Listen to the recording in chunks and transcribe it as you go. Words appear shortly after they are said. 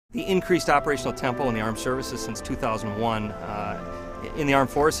The increased operational tempo in the armed services since 2001 in the armed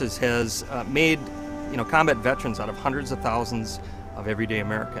forces has made combat veterans out of hundreds of thousands of everyday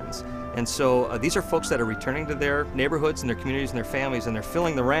Americans. And so these are folks that are returning to their neighborhoods and their communities and their families, and they're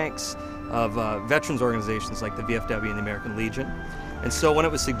filling the ranks of veterans organizations like the VFW and the American Legion. And so when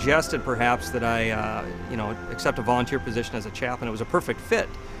it was suggested perhaps that I accept a volunteer position as a chaplain, it was a perfect fit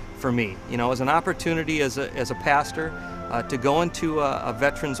for me. It was an opportunity as a pastor to go into a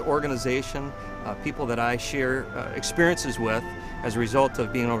veterans organization, people that I share experiences with as a result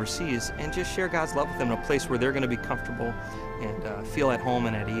of being overseas, and just share God's love with them in a place where they're going to be comfortable and feel at home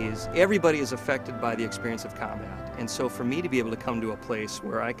and at ease. Everybody is affected by the experience of combat, and so for me to be able to come to a place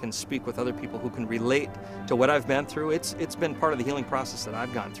where I can speak with other people who can relate to what I've been through, it's been part of the healing process that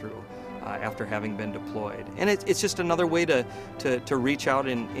I've gone through after having been deployed. And it's just another way to reach out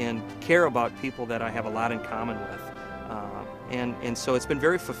and care about people that I have a lot in common with. And so it's been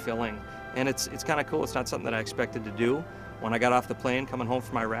very fulfilling, and it's kind of cool. It's not something that I expected to do when I got off the plane coming home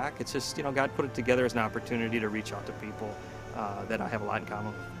from Iraq. It's just, God put it together as an opportunity to reach out to people that I have a lot in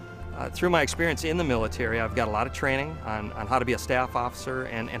common with. Through my experience in the military, I've got a lot of training on how to be a staff officer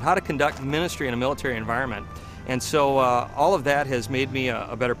and how to conduct ministry in a military environment. And so all of that has made me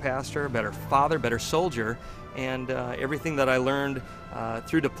a better pastor, a better father, better soldier, and everything that I learned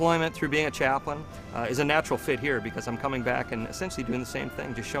through deployment, through being a chaplain, is a natural fit here, because I'm coming back and essentially doing the same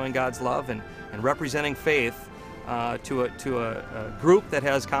thing, just showing God's love and representing faith to a group that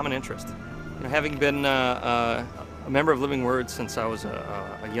has common interest. Having been a member of Living Word since I was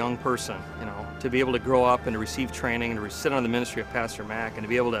a young person, to be able to grow up and to receive training and to sit under the ministry of Pastor Mac and to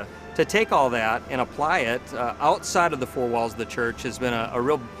be able to take all that and apply it outside of the four walls of the church has been a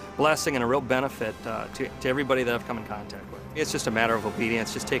real blessing and a real benefit to everybody that I've come in contact with. It's just a matter of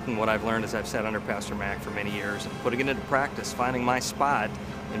obedience, just taking what I've learned as I've sat under Pastor Mac for many years and putting it into practice, finding my spot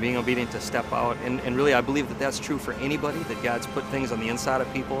and being obedient to step out. And really I believe that that's true for anybody, that God's put things on the inside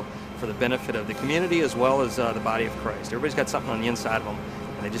of people for the benefit of the community as well as the body of Christ. Everybody's got something on the inside of them,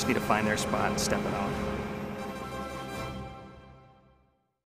 and they just need to find their spot and step it out.